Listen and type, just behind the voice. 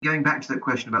Going back to that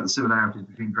question about the similarities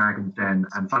between Dragon's Den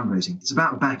and fundraising, it's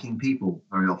about backing people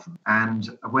very often,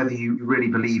 and whether you really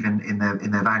believe in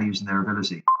their values and their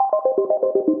ability.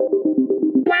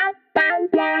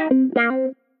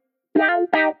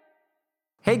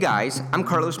 Hey guys, I'm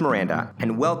Carlos Miranda,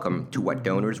 and welcome to What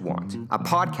Donors Want, a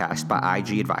podcast by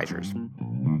IG Advisors.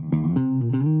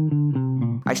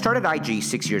 I started IG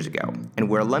 6 years ago, and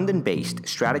we're a London-based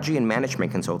strategy and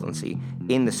management consultancy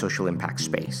in the social impact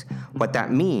space. What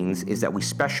that means is that we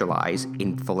specialize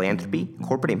in philanthropy,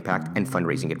 corporate impact, and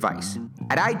fundraising advice.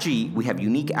 At IG, we have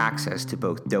unique access to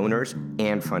both donors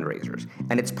and fundraisers,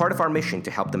 and it's part of our mission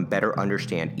to help them better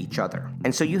understand each other.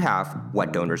 And so you have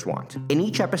What Donors Want. In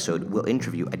each episode, we'll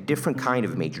interview a different kind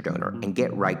of major donor and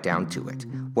get right down to it.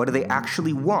 What do they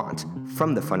actually want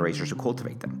from the fundraisers who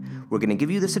cultivate them? We're going to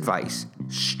give you this advice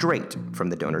straight from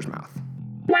the donor's mouth.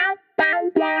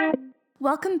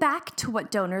 Welcome back to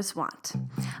What Donors Want.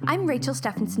 I'm Rachel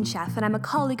Stephenson-Sheff, and I'm a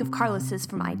colleague of Carlos's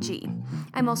from IG.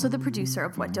 I'm also the producer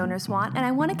of What Donors Want, and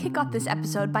I want to kick off this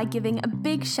episode by giving a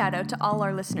big shout out to all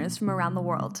our listeners from around the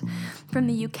world. From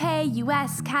the UK,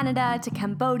 US, Canada, to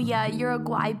Cambodia,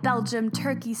 Uruguay, Belgium,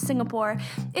 Turkey, Singapore.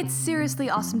 It's seriously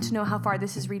awesome to know how far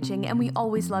this is reaching, and we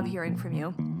always love hearing from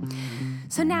you.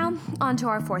 So now, on to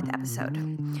our fourth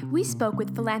episode. We spoke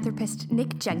with philanthropist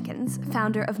Nick Jenkins,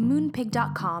 founder of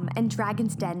Moonpig.com and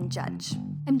Dragon's Den Judge.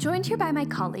 I'm joined here by my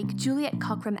colleague, Juliet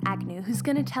Cockram-Agnew, who's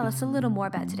going to tell us a little more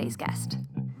about today's guest.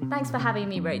 Thanks for having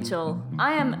me, Rachel.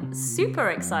 I am super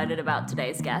excited about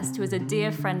today's guest, who is a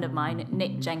dear friend of mine,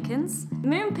 Nick Jenkins.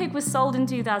 Moonpig was sold in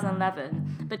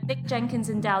 2011, but Nick Jenkins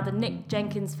endowed the Nick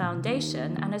Jenkins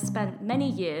Foundation and has spent many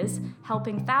years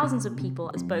helping thousands of people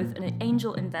as both an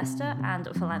angel investor and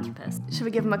a philanthropist. Should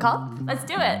we give him a call? Let's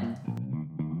do it!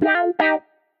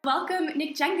 Welcome,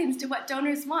 Nick Jenkins, to What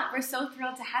Donors Want. We're so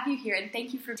thrilled to have you here, and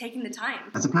thank you for taking the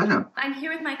time. It's a pleasure. I'm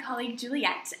here with my colleague,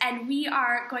 Juliet, and we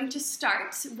are going to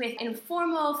start with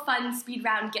informal, fun, speed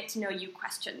round get-to-know-you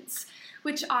questions,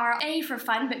 which are A, for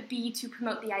fun, but B, to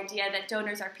promote the idea that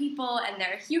donors are people and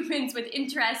they're humans with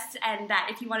interests, and that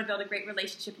if you want to build a great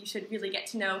relationship, you should really get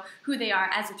to know who they are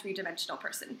as a three-dimensional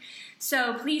person.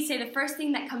 So please say the first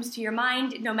thing that comes to your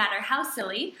mind, no matter how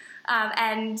silly,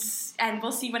 and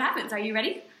we'll see what happens. Are you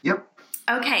ready? Yep.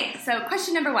 Okay, so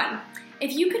question number one.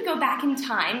 If you could go back in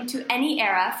time to any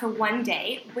era for one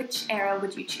day, which era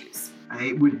would you choose?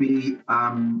 It would be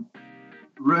Rome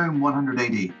 100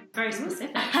 AD. Very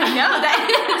specific. I know, that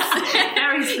is.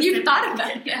 Very specific. You've thought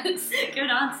about it, yes. Good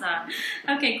answer.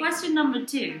 Okay, question number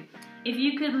 2. If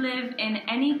you could live in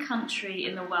any country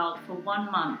in the world for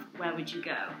 1 month, where would you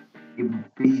go? It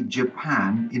would be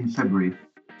Japan in February,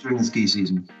 during the ski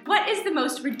season. What is the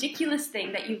most ridiculous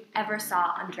thing that you ever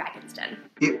saw on Dragon's Den?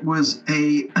 It was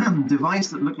a device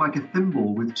that looked like a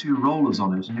thimble with 2 rollers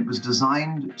on it, and it was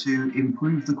designed to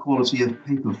improve the quality of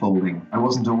paper folding. I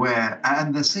wasn't aware,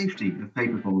 and the safety of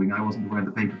paper folding. I wasn't aware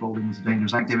that paper folding was a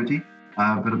dangerous activity,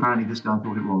 but apparently this guy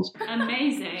thought it was.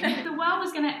 Amazing. If the world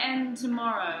was going to end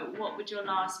tomorrow, what would your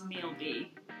last meal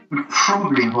be? It would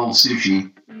probably involve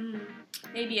sushi.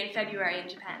 Maybe in February in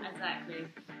Japan. Exactly.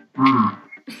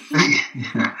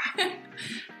 Yeah.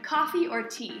 Coffee or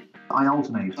tea? I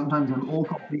alternate. Sometimes I'm all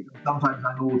coffee, sometimes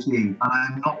I'm all tea. And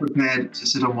I'm not prepared to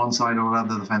sit on one side or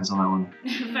other of the fence on that one.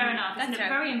 Fair enough. That's It's a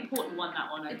very important one,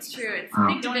 that one. It's true. It's Oh.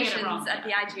 big Don't get it divisions wrong. at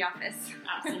the IG office.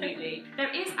 Absolutely.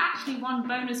 There is actually one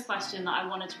bonus question that I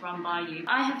wanted to run by you.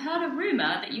 I have heard a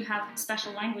rumour that you have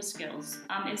special language skills.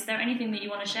 Is there anything that you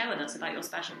want to share with us about your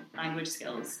special language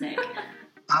skills, Nick?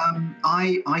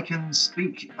 I can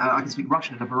speak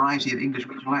Russian in a variety of English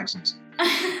regional accents.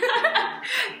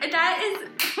 That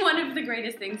is one of the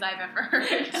greatest things I've ever heard.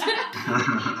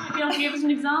 You'll have to give us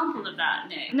an example of that,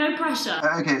 Nick. No pressure.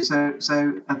 Okay, so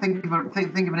think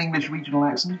of an English regional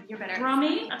accent. You're better.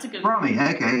 Brummy? That's a good one. Brummy,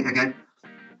 okay.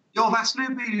 Jag var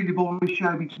slutbillig på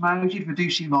köpitsmöjligt för du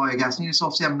ser mig gasning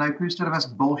så ser man på stället vars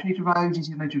bullshit roses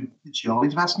you know to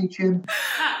Charlie's Vasnichin.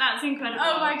 That's incredible.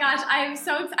 Oh my gosh,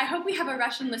 I hope we have a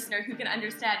Russian listener who can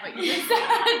understand what you just said.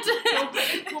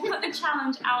 We'll put the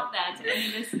challenge out there to any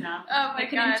listener. Oh my that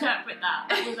can God. interpret that.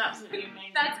 That was absolutely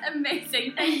amazing. That's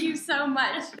amazing. Thank you so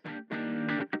much.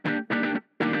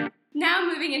 Now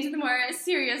moving into the more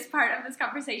serious part of this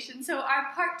conversation. So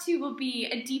our part 2 will be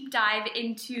a deep dive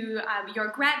into your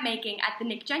grant making at the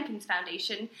Nick Jenkins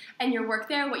Foundation and your work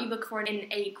there, what you look for in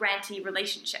a grantee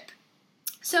relationship.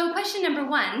 So question number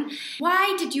 1,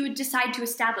 why did you decide to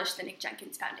establish the Nick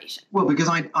Jenkins Foundation? Well, because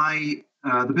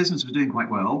the business was doing quite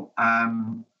well,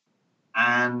 and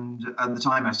at the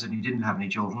time I certainly didn't have any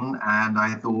children, and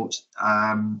I thought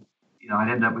I'd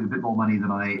end up with a bit more money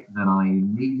than I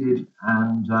needed,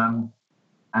 and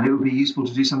and it would be useful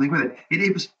to do something with it.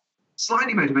 It was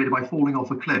slightly motivated by falling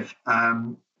off a cliff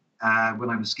when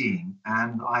I was skiing,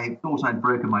 and I thought I'd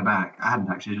broken my back. I hadn't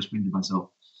actually, I just winded myself.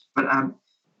 But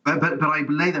I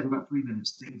lay there for about 3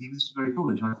 minutes thinking, this is very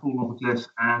foolish. I've fallen off a cliff,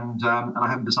 and I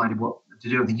haven't decided what to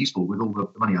do anything useful with all the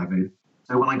money I've made.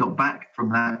 So when I got back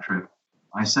from that trip,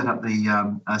 I set up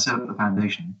the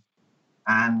foundation,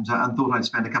 and thought I'd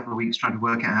spend a couple of weeks trying to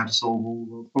work out how to solve all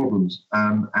the problems.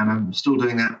 And I'm still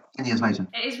doing that 10 years later.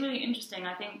 It is really interesting.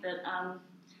 I think that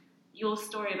your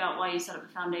story about why you set up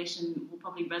the foundation will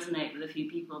probably resonate with a few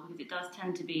people, because it does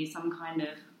tend to be some kind of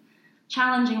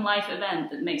challenging life event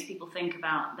that makes people think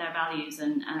about their values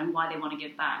and why they want to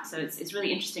give back. So it's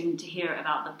really interesting to hear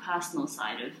about the personal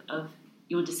side of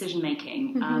your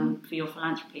decision-making for your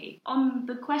philanthropy. On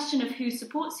the question of who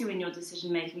supports you in your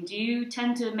decision-making, do you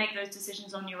tend to make those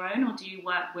decisions on your own, or do you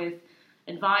work with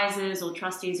advisors or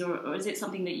trustees, or is it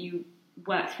something that you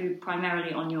work through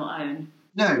primarily on your own?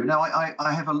 No,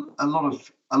 I have a lot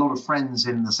of friends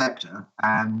in the sector,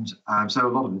 and so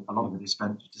a lot of it is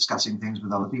spent discussing things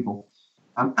with other people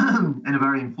in a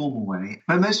very informal way.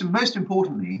 But most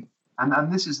importantly,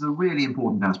 and this is the really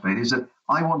important aspect, is that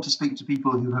I want to speak to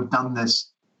people who have done this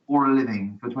for a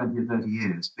living for 20 or 30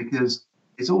 years, because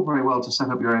it's all very well to set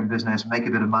up your own business, make a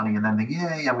bit of money, and then think,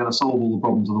 yay, I'm going to solve all the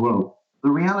problems of the world. The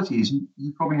reality is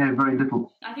you probably know very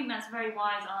little. I think that's a very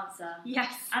wise answer.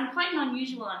 Yes. And quite an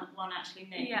unusual one, actually,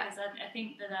 Nick, Yeah. because I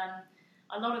think that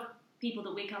a lot of people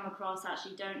that we come across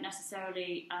actually don't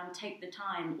necessarily take the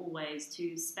time always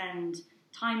to spend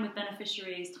time with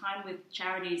beneficiaries, time with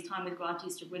charities, time with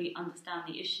grantees to really understand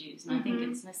the issues. And I think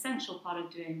it's an essential part of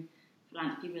doing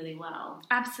philanthropy really well.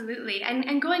 Absolutely.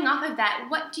 And going off of that,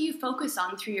 what do you focus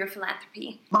on through your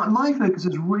philanthropy? My focus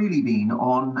has really been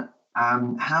on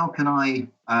how can I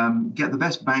get the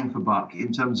best bang for buck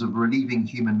in terms of relieving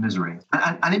human misery.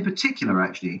 And in particular,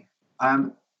 actually,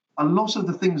 a lot of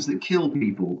the things that kill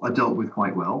people are dealt with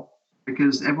quite well,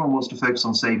 because everyone wants to focus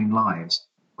on saving lives.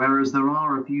 Whereas there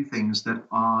are a few things that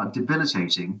are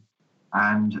debilitating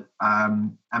and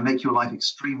make your life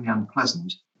extremely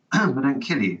unpleasant, but don't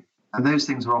kill you. And those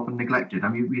things are often neglected. I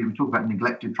mean, we talk about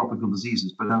neglected tropical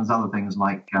diseases, but there's other things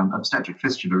like obstetric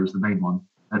fistula is the main one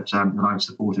that I've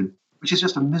supported, which is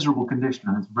just a miserable condition,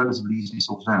 and it's relatively easily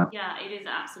sorted out. Yeah, it is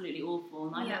absolutely awful.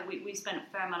 And I know we spent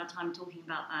a fair amount of time talking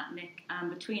about that, Nick,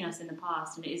 between us in the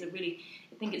past. And it is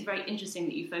I think it's very interesting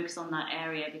that you focus on that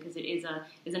area, because it is a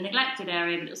neglected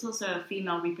area, but it's also a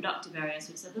female reproductive area.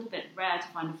 So it's a little bit rare to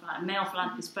find a male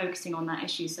philanthropist focusing on that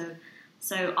issue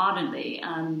so ardently.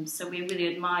 So we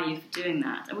really admire you for doing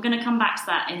that. And we're going to come back to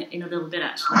that in a little bit,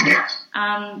 actually.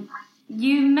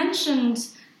 You mentioned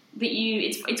that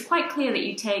it's quite clear that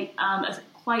you take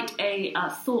quite a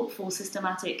thoughtful,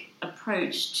 systematic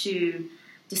approach to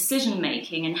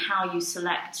decision-making and how you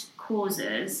select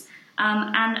causes.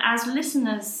 And as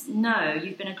listeners know,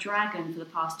 you've been a dragon for the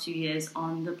past 2 years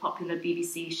on the popular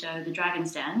BBC show The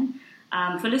Dragon's Den.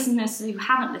 For listeners who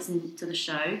haven't listened to the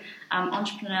show,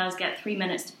 entrepreneurs get 3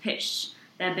 minutes to pitch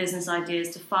their business ideas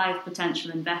to 5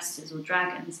 potential investors or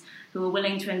dragons who are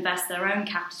willing to invest their own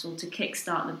capital to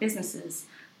kickstart the businesses,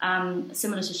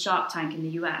 similar to Shark Tank in the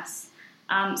US.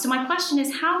 So my question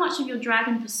is, how much of your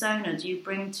dragon persona do you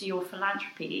bring to your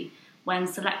philanthropy when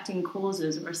selecting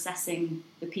causes or assessing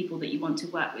the people that you want to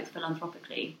work with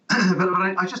philanthropically? But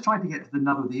I just tried to get to the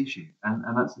nub of the issue, and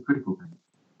that's the critical thing.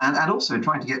 And also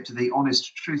trying to get to the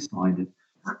honest truth behind it.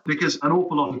 Because an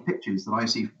awful lot of pictures that I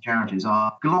see from charities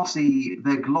are glossy,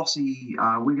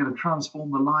 we're going to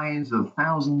transform the lives of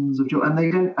thousands of children, and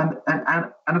they don't,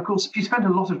 and of course, if you spend a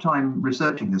lot of time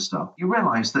researching this stuff, you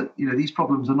realize that, these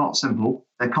problems are not simple,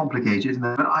 they're complicated,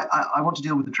 but I want to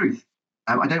deal with the truth.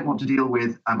 I don't want to deal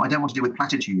with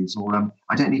platitudes, or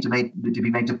I don't need to be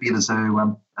made to feel as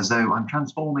though I'm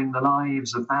transforming the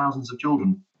lives of thousands of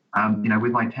children.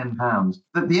 With my £10.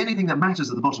 The only thing that matters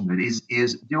at the bottom of it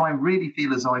is do I really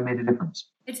feel as though I made a difference?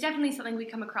 It's definitely something we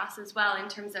come across as well in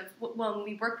terms of when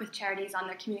we work with charities on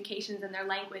their communications and their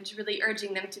language, really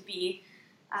urging them to be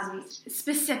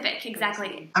specific,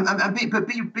 exactly. But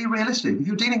be realistic. If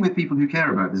you're dealing with people who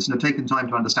care about this and have taken time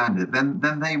to understand it, then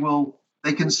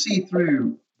they can see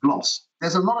through gloss.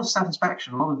 There's a lot of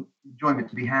satisfaction, a lot of enjoyment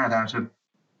to be had out of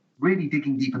really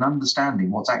digging deep and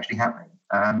understanding what's actually happening.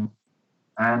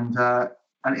 And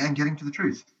getting to the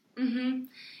truth. Mm-hmm.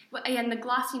 Well, and the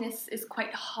glossiness is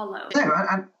quite hollow. No,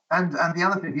 and the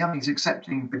other thing is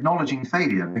acknowledging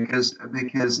failure,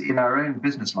 because in our own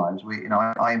business lives,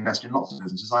 I invest in lots of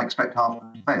businesses. I expect half of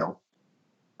them to fail.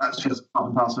 That's just part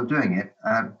and parcel of doing it.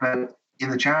 But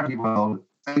in the charity world,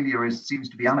 failure seems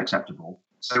to be unacceptable.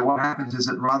 So what happens is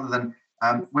that rather than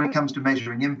when it comes to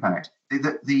measuring impact,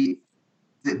 the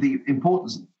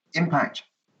importance impact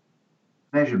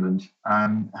measurement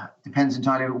depends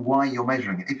entirely on why you're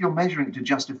measuring it. If you're measuring it to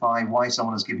justify why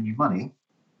someone has given you money,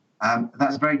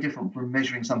 that's very different from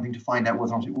measuring something to find out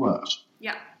whether or not it works.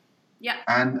 Yeah. Yeah.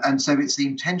 And so it's the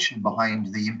intention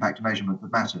behind the impact measurement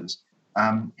that matters.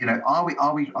 Are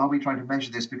we trying to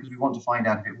measure this because we want to find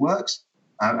out if it works,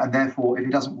 and therefore if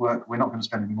it doesn't work, we're not going to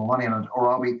spend any more money on it, or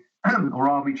are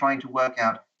we trying to work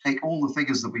out, take all the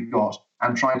figures that we've got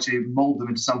and try to mold them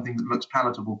into something that looks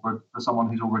palatable for someone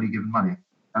who's already given money?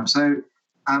 So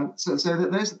those are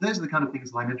the kind of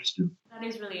things that I'm interested in. That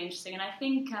is really interesting, and I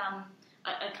think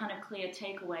a kind of clear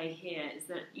takeaway here is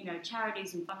that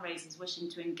charities and fundraisers wishing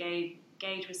to engage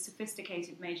with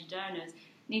sophisticated major donors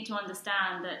need to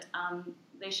understand that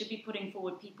they should be putting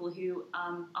forward people who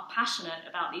are passionate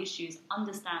about the issues,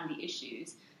 understand the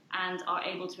issues, and are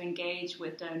able to engage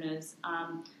with donors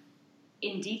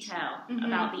in detail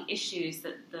about the issues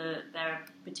that their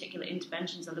particular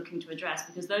interventions are looking to address,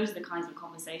 because those are the kinds of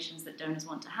conversations that donors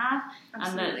want to have.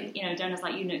 Absolutely. And that donors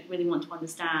like you, Nick, really want to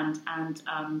understand and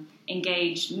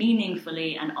engage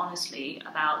meaningfully and honestly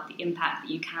about the impact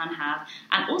that you can have,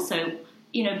 and also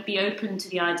be open to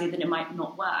the idea that it might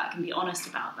not work and be honest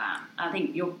about that. I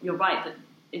think you're right that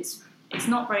it's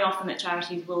not very often that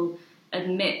charities will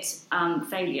admit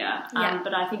failure,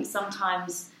 but I think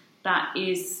sometimes that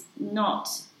is not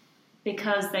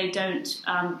because they don't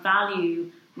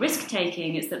value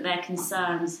risk-taking, it's that they're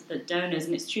concerned that donors,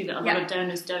 and it's true that a lot of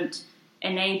donors don't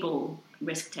enable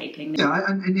risk-taking. Yeah,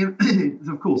 and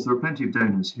of course there are plenty of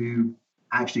donors who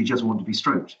actually just want to be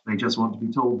stroked. They just want to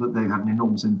be told that they've had an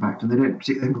enormous impact, and they don't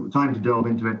particularly have the time to delve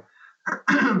into it.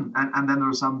 and then there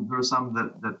are some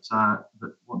that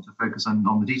want to focus on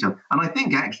the detail. And I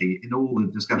think actually in all the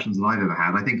discussions that I've ever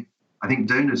had, I think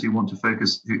donors who want to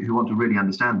focus, who want to really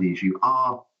understand the issue,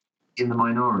 are in the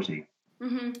minority.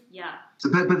 Mm-hmm. Yeah. So,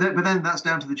 but then that's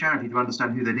down to the charity to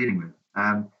understand who they're dealing with.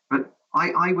 But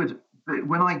I would. But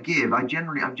when I give, I'm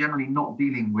generally not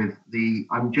dealing with a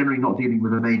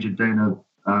major donor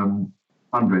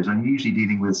fundraiser. I'm usually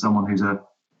dealing with someone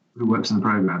who works in the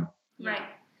program. Right.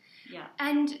 Yeah.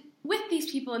 And with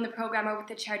these people in the program, or with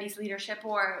the charity's leadership,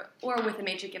 or with a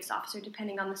major gifts officer,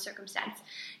 depending on the circumstance,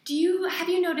 have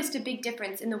you noticed a big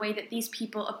difference in the way that these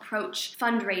people approach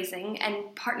fundraising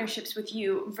and partnerships with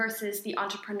you versus the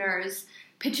entrepreneurs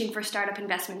pitching for startup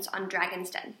investments on Dragon's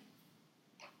Den?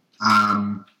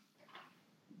 I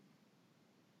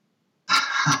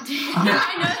know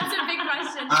that's a big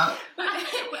question.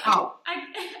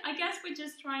 I guess we're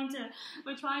just trying to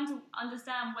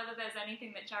understand whether there's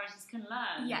anything that charities can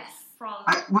learn. Yes. From.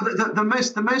 The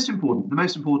most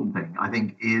important thing I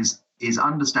think is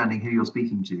understanding who you're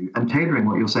speaking to and tailoring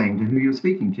what you're saying to who you're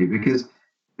speaking to,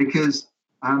 because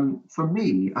for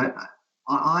me,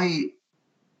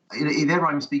 whenever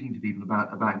I'm speaking to people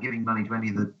about giving money to any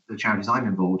of the charities I'm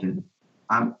involved in,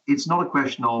 it's not a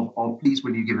question of please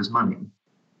will you give us money.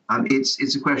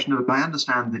 It's a question of, I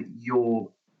understand that you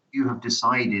have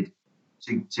decided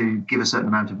to give a certain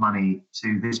amount of money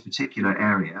to this particular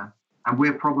area, and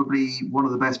we're probably one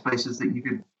of the best places that you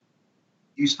could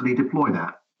usefully deploy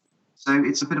that. So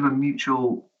it's a bit of a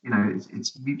mutual,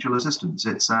 it's mutual assistance.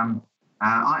 It's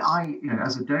I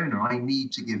as a donor, I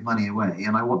need to give money away,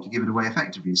 and I want to give it away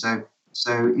effectively. So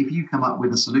if you come up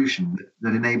with a solution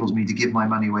that enables me to give my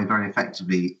money away very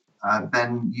effectively,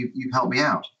 then you've helped me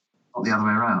out. Not the other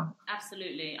way around.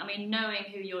 Absolutely. I mean, knowing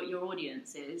who your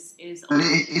audience is it's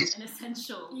an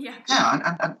essential. Yeah.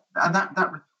 Yeah, and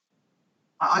that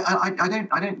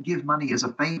I don't give money as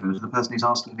a favour to the person who's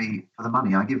asking me for the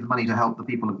money. I give the money to help the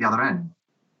people at the other end,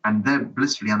 and they're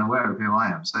blissfully unaware of who I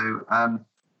am.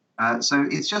 So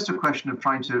it's just a question of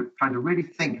trying to really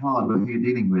think hard about who you're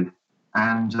dealing with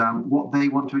and what they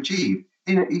want to achieve.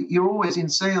 You're always in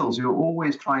sales. You're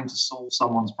always trying to solve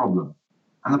someone's problem.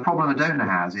 And the problem a donor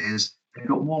has is they've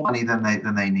got more money than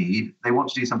they need. They want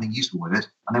to do something useful with it,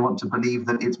 and they want to believe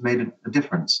that it's made a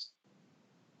difference.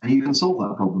 And you can solve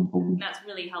that problem for them. That's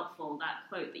really helpful, that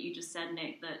quote that you just said,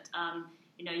 Nick, that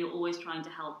you're always trying to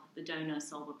help the donor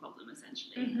solve a problem,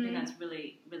 essentially. Mm-hmm. I think that's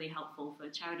really, really helpful for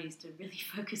charities to really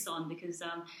focus on, because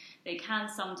they can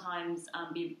sometimes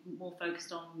be more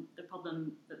focused on the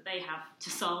problem that they have to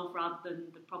solve rather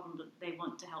than the problem that they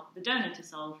want to help the donor to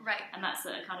solve. Right. And that's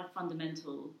a kind of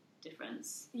fundamental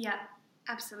difference. Yeah,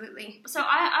 absolutely. So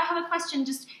I have a question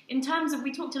just in terms of,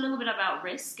 we talked a little bit about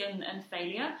risk and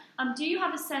failure. Do you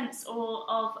have a sense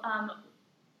of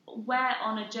where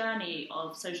on a journey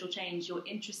of social change you're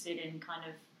interested in kind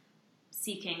of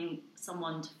seeking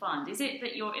someone to fund? Is it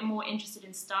that you're more interested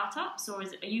in startups, or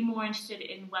are you more interested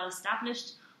in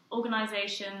well-established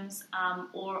organisations,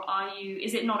 or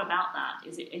is it not about that?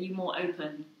 Are you more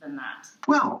open than that?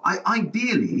 Well,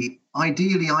 ideally,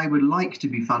 I would like to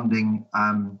be funding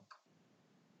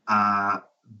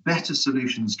better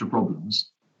solutions to problems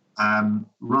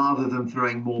rather than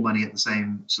throwing more money at the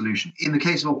same solution. In the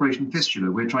case of Operation Fistula,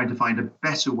 we're trying to find a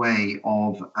better way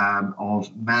of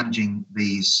managing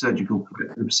the surgical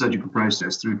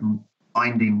process through from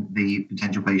finding the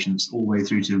potential patients all the way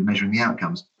through to measuring the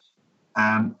outcomes.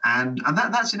 And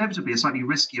that's inevitably a slightly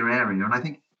riskier area. And I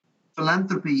think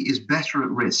philanthropy is better at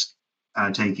risk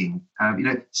taking.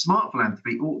 Smart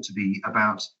philanthropy ought to be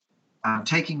about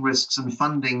taking risks and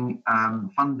funding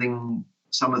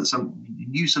some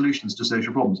new solutions to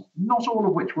social problems, not all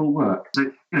of which will work.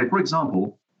 So, for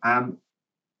example,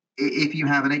 if you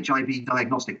have an HIV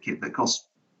diagnostic kit that costs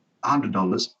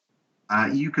 $100,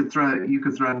 you could throw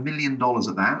 $1 million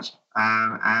at that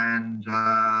and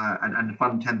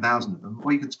fund 10,000 of them,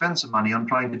 or you could spend some money on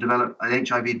trying to develop an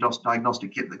HIV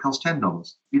diagnostic kit that costs $10.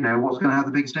 What's going to have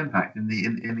the biggest impact in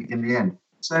the end?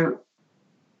 So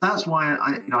that's why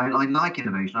I like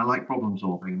innovation. I like problem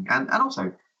solving, and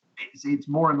also it's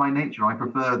more in my nature. I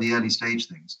prefer the early stage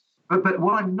things. But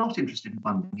what I'm not interested in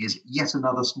funding is yet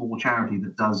another small charity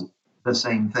that does the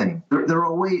same thing. There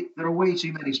are way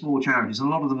too many small charities, and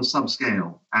a lot of them are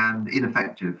subscale and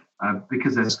ineffective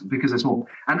because they're small.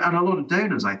 And a lot of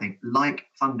donors, I think, like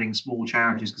funding small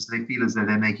charities because they feel as though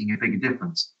they're making a bigger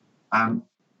difference.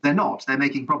 They're not. They're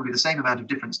making probably the same amount of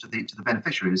difference to the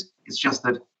beneficiaries. It's just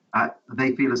that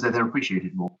they feel as though they're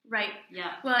appreciated more. Right.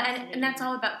 Yeah. Well, and that's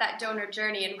all about that donor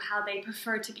journey and how they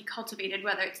prefer to be cultivated,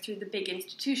 whether it's through the big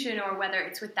institution or whether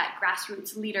it's with that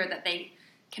grassroots leader that they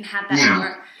can have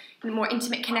that more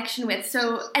intimate connection with.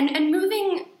 So, and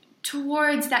moving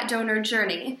towards that donor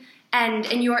journey and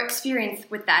your experience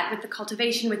with that, with the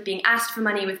cultivation, with being asked for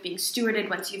money, with being stewarded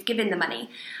once you've given the money,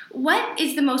 what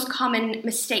is the most common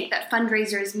mistake that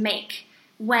fundraisers make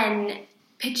when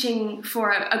pitching for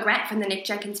a grant from the Nick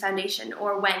Jenkins Foundation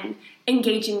or when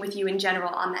engaging with you in general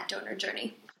on that donor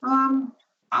journey?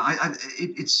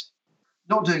 It's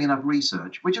not doing enough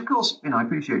research, which of course, I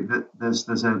appreciate that there's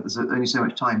only so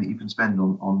much time that you can spend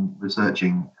on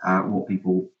researching what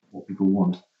people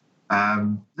want.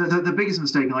 The biggest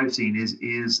mistake I've seen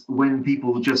is when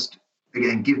people just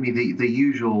again give me the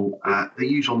usual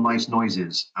nice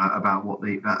noises about what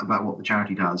the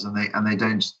charity does, and they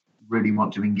don't really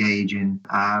want to engage in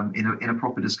a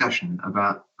proper discussion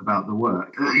about the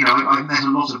work. I've met a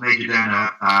lot of major donor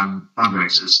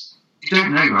fundraisers who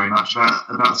don't know very much about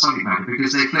the subject matter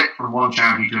because they flip from one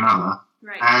charity to another,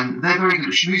 right. And they're very good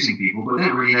at schmoozing people, but they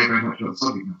don't really know very much about the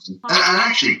subject matter. And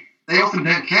actually, they often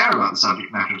don't care about the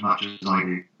subject matter as much as I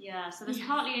do. Yeah, so there's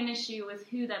partly an issue with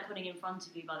who they're putting in front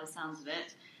of you by the sounds of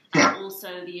it, Yeah. and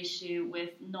also the issue with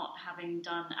not having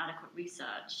done adequate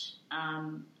research.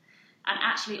 And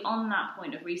actually, on that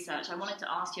point of research, I wanted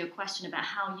to ask you a question about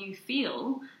how you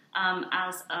feel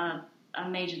as a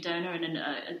major donor and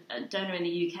a donor in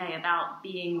the UK about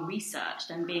being researched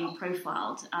and being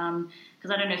profiled.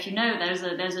 Because I don't know if you know,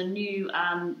 there's a new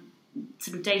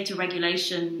sort of data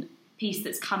regulation piece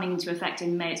that's coming into effect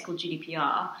in May. It's called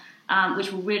GDPR,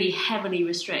 which will really heavily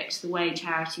restrict the way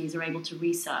charities are able to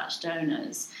research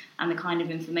donors and the kind of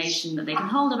information that they can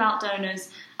hold about donors,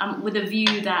 with a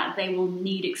view that they will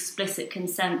need explicit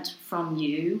consent from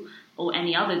you or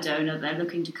any other donor they're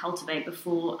looking to cultivate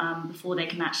before they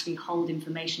can actually hold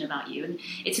information about you. And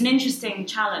it's an interesting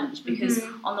challenge because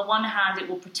on the one hand it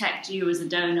will protect you as a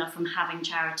donor from having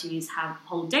charities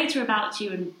hold data about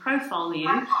you and profile you,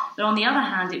 but on the other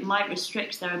hand it might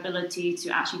restrict their ability to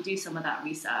actually do some of that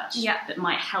research that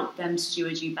might help them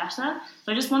steward you better.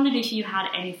 So I just wondered if you had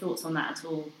any thoughts on that at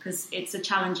all, because it's a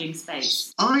challenging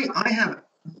space. I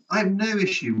have no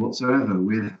issue whatsoever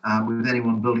with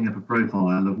anyone building up a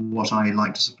profile of what I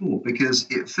like to support, because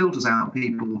it filters out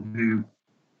people who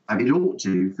it ought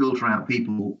to filter out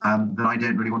people that I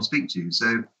don't really want to speak to.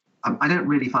 So I don't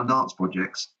really fund arts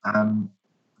projects.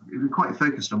 We're quite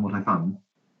focused on what I fund,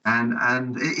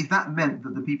 and if that meant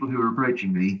that the people who are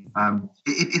approaching me,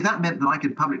 if that meant that I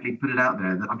could publicly put it out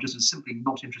there that I'm just simply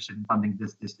not interested in funding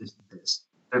this,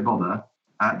 don't bother.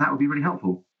 That would be really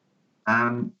helpful.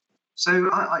 So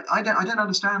I don't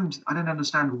understand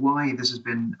why this has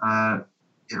been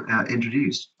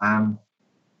introduced.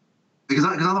 Because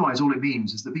otherwise all it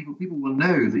means is that people will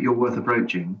know that you're worth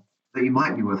approaching, that you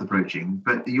might be worth approaching,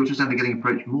 but you're just only getting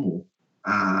approached more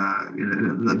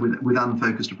with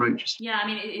unfocused approaches. Yeah, I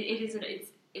mean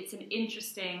it's an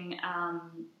interesting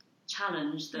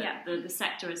challenge that the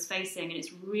sector is facing, and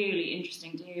it's really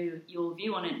interesting to hear your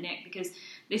view on it, Nick, because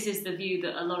this is the view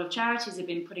that a lot of charities have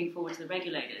been putting forward to the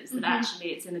regulators, that actually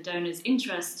it's in the donors'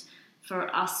 interest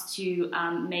for us to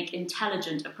make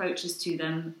intelligent approaches to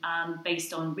them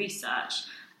based on research.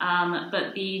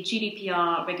 But the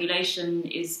GDPR regulation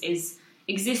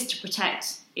exists to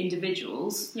protect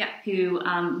individuals who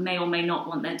may or may not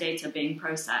want their data being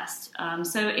processed.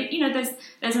 So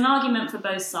there's an argument for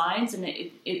both sides, and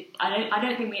I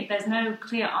don't think there's no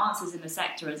clear answers in the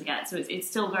sector as yet. So it's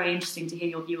still very interesting to hear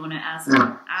your view on it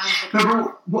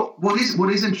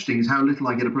What is interesting is how little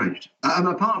I get approached.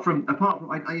 Apart from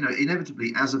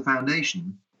inevitably as a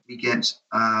foundation, we get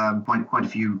quite a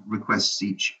few requests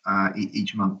each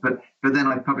month. But then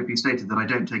I've publicly stated that I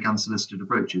don't take unsolicited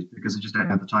approaches because I just don't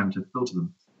have the time to filter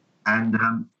them. And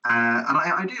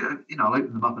I do, I'll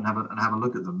open them up and have a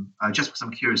look at them just because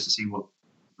I'm curious to see what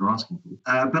they're asking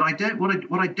for. But I don't.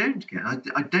 What I don't get,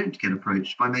 I don't get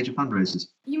approached by major fundraisers.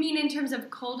 You mean in terms of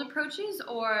cold approaches,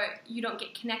 or you don't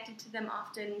get connected to them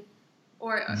often,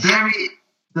 or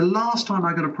The last time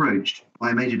I got approached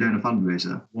by a major donor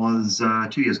fundraiser was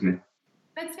 2 years ago.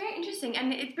 That's very interesting,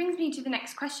 and it brings me to the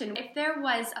next question. If there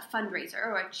was a fundraiser,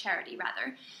 or a charity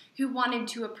rather, who wanted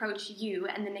to approach you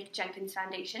and the Nick Jenkins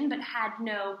Foundation but had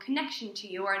no connection to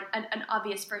you, or an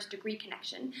obvious first-degree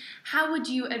connection, how would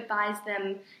you advise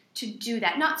them to do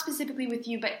that? Not specifically with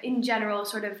you, but in general,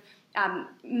 sort of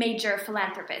major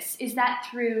philanthropists. Is that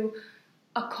through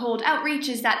a cold outreach?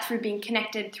 Is that through being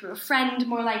connected through a friend,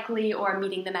 more likely, or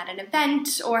meeting them at an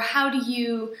event? Or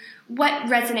what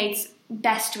resonates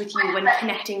best with you when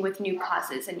connecting with new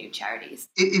causes and new charities?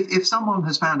 If someone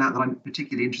has found out that I'm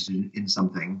particularly interested in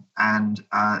something and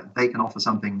they can offer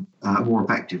something more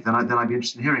effective, then I'd be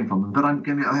interested in hearing from them. But I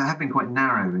have been quite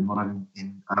narrow in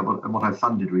what I've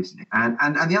funded recently. And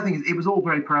the other thing is, it was all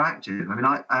very proactive. I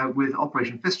mean, with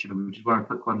Operation Fistula, which is where I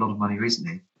put quite a lot of money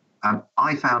recently,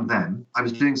 I found them. I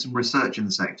was doing some research in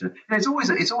the sector. It's always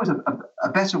a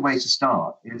better way to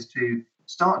start is to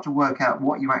start to work out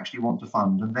what you actually want to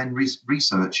fund, and then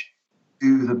research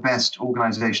who the best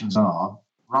organisations are,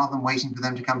 rather than waiting for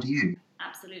them to come to you.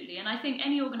 Absolutely, and I think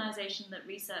any organisation that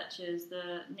researches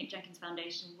the Nick Jenkins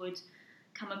Foundation would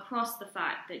come across the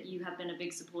fact that you have been a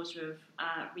big supporter of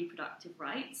reproductive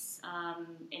rights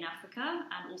in Africa,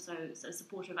 and also a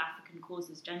supporter of African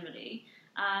causes generally.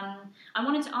 I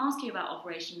wanted to ask you about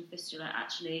Operation Fistula.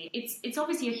 Actually, it's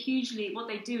obviously what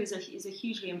they do is a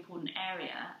hugely important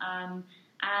area,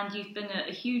 and you've been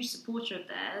a huge supporter of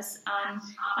theirs.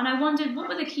 And I wondered, what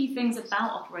were the key things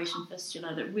about Operation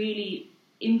Fistula that really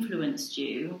influenced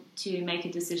you to make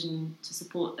a decision to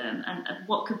support them, and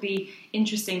what could be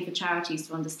interesting for charities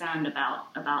to understand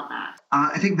about that?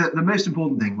 I think that the most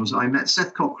important thing was I met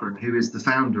Seth Cochran, who is the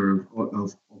founder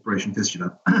of Operation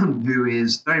Fistula, who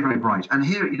is very, very bright. And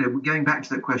here, going back to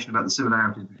that question about the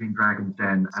similarities between Dragon's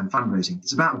Den and fundraising,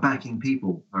 it's about backing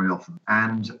people very often,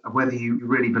 and whether you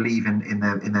really believe in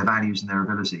their values and their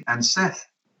ability. And Seth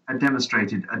had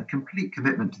demonstrated a complete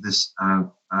commitment to this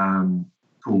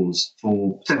cause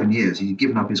for 7 years. He'd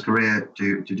given up his career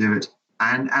to do it,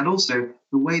 and also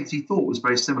the way that he thought was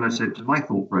very similar to my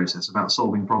thought process about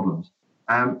solving problems.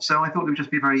 So I thought it would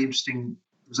just be very interesting.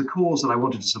 It was a cause that I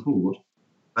wanted to support,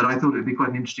 but I thought it would be quite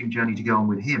an interesting journey to go on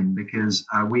with him, because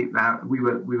we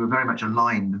were very much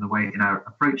aligned in our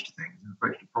approach to things, and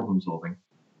approach to problem solving.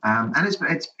 And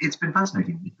it's been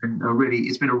fascinating.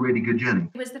 It's been a really good journey.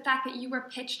 It was the fact that you were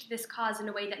pitched this cause in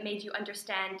a way that made you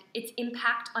understand its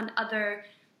impact on other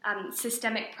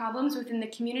systemic problems within the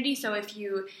community. So if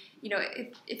you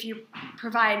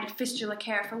provide fistula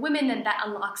care for women, then that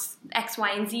unlocks X,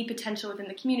 Y, and Z potential within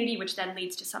the community, which then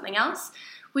leads to something else.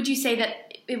 Would you say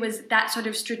that it was that sort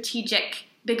of strategic,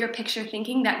 bigger picture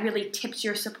thinking that really tipped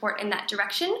your support in that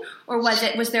direction? Or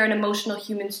was there an emotional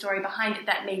human story behind it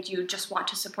that made you just want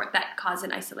to support that cause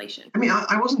in isolation? I mean,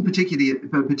 I wasn't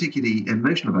particularly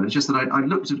emotional about it. It's just that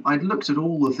I'd looked at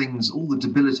all the things, all the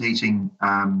debilitating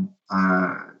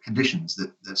conditions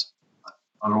that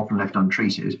are often left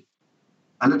untreated.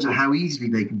 I looked at how easily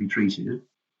they can be treated.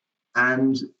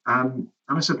 And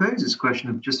I suppose it's a question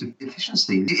of just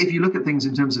efficiency. If you look at things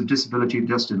in terms of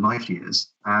disability-adjusted life years,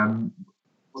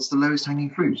 what's the lowest hanging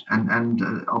fruit? And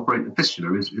Operation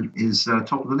Fistula is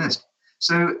top of the list.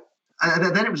 So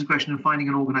then it was a question of finding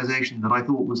an organisation that I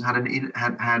thought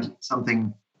had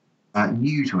something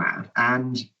new to add.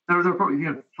 And there are probably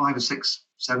 5 or 6,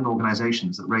 7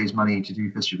 organisations that raise money to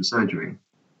do fistula surgery.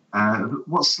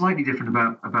 What's slightly different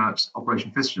about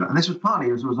Operation Fistula, and this was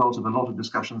partly as a result of a lot of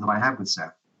discussions that I had with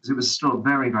Seth, because it was still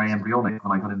very, very embryonic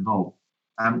when I got involved.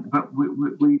 But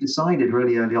we decided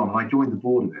really early on, and I joined the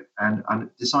board of it, and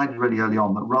decided really early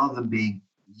on that rather than being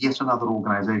yet another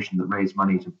organisation that raised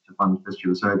money to fund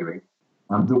fistula surgery,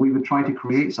 that we would try to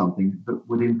create something that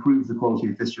would improve the quality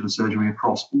of fistula surgery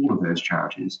across all of those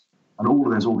charities and all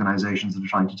of those organisations that are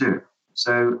trying to do it.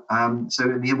 So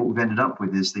in the end, what we've ended up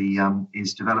with is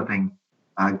developing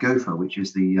GOFA, which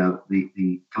is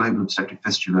the Global Obstetric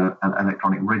Fistula and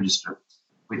Electronic Register,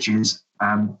 which is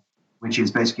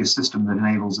basically a system that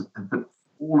enables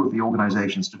all of the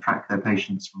organisations to track their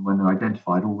patients from when they're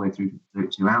identified all the way through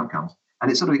to outcomes. And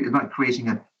it's sort of about creating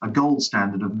a gold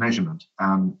standard of measurement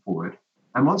for it.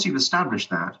 And once you've established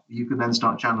that, you can then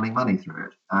start channeling money through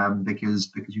it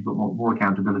because you've got more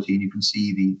accountability and you can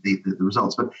see the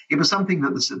results. But it was something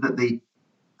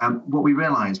what we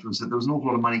realised was that there was an awful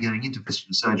lot of money going into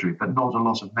fistula surgery, but not a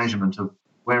lot of measurement of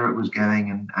where it was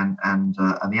going and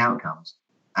the outcomes.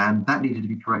 And that needed to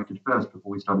be corrected first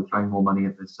before we started throwing more money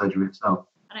at the surgery itself.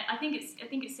 And I think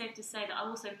it's safe to say that I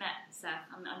also met Seth.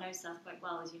 I know Seth quite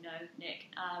well, as you know, Nick.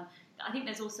 I think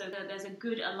there's a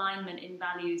good alignment in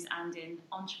values and in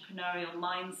entrepreneurial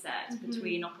mindset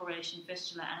between Operation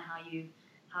Fistula and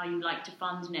how you like to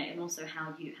fund Nick, and also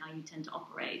how you tend to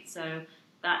operate. So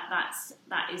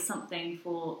that is something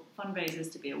for fundraisers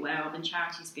to be aware of and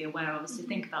charities to be aware of, is to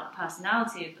think about the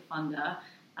personality of the funder.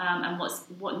 And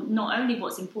not only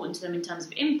what's important to them in terms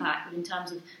of impact, but in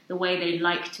terms of the way they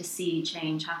like to see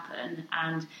change happen,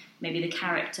 and maybe the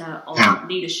character of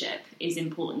leadership is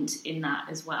important in that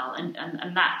as well, and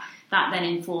that then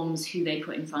informs who they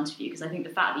put in front of you. Because I think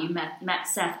the fact that you met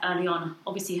Seth early on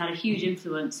obviously had a huge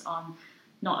influence on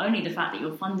not only the fact that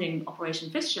you're funding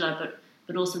Operation Fistula,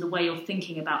 but also the way you're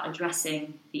thinking about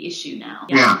addressing the issue now.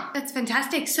 Yeah. That's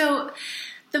fantastic. So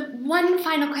the one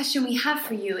final question we have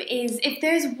for you is, if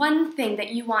there's one thing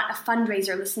that you want a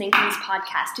fundraiser listening to this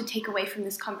podcast to take away from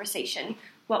this conversation,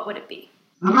 what would it be?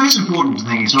 The most important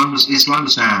thing is to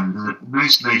understand that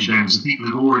most major donors are people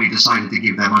who've already decided to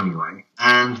give their money away,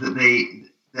 and that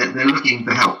they're looking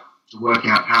for help to work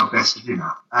out how best to do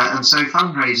that. And so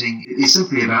fundraising is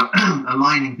simply about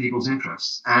aligning people's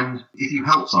interests. And if you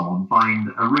help someone find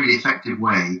a really effective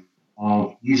way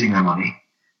of using their money,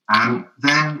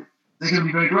 then they're going to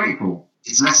be very grateful.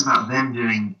 It's less about them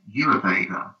doing you a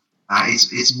favour.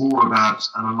 It's more about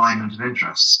an alignment of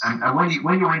interests. And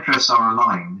when your interests are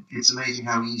aligned, it's amazing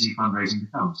how easy fundraising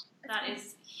becomes. That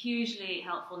is hugely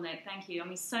helpful, Nick. Thank you. I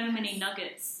mean, so many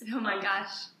nuggets. Oh my gosh.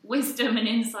 Wisdom and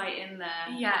insight in there.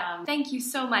 Yeah. Thank you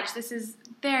so much. This is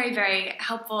very, very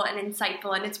helpful and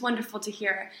insightful, and it's wonderful to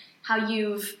hear how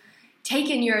you've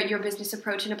taken your business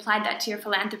approach and applied that to your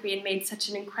philanthropy and made such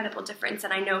an incredible difference.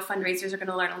 And I know fundraisers are going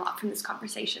to learn a lot from this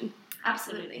conversation.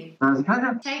 Absolutely.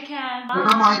 Take care.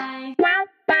 Bye.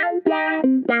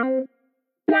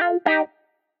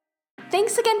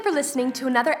 Thanks again for listening to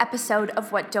another episode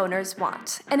of What Donors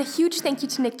Want, and a huge thank you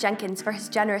to Nick Jenkins for his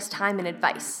generous time and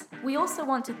advice. We also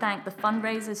want to thank the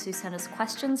fundraisers who sent us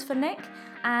questions for Nick,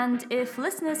 and if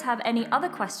listeners have any other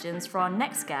questions for our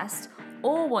next guest,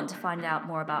 or want to find out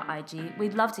more about IG,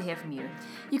 we'd love to hear from you.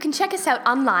 You can check us out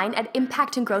online at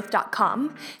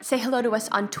impactandgrowth.com. Say hello to us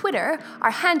on Twitter. Our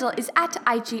handle is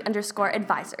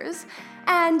 @IG_advisors.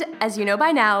 And as you know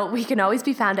by now, we can always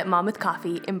be found at Mom with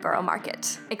Coffee in Borough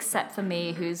Market. Except for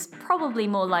me, who's probably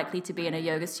more likely to be in a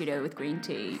yoga studio with green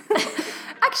tea.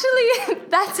 Actually,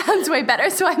 that sounds way better,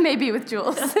 so I may be with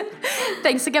Jules.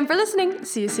 Thanks again for listening.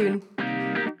 See you soon.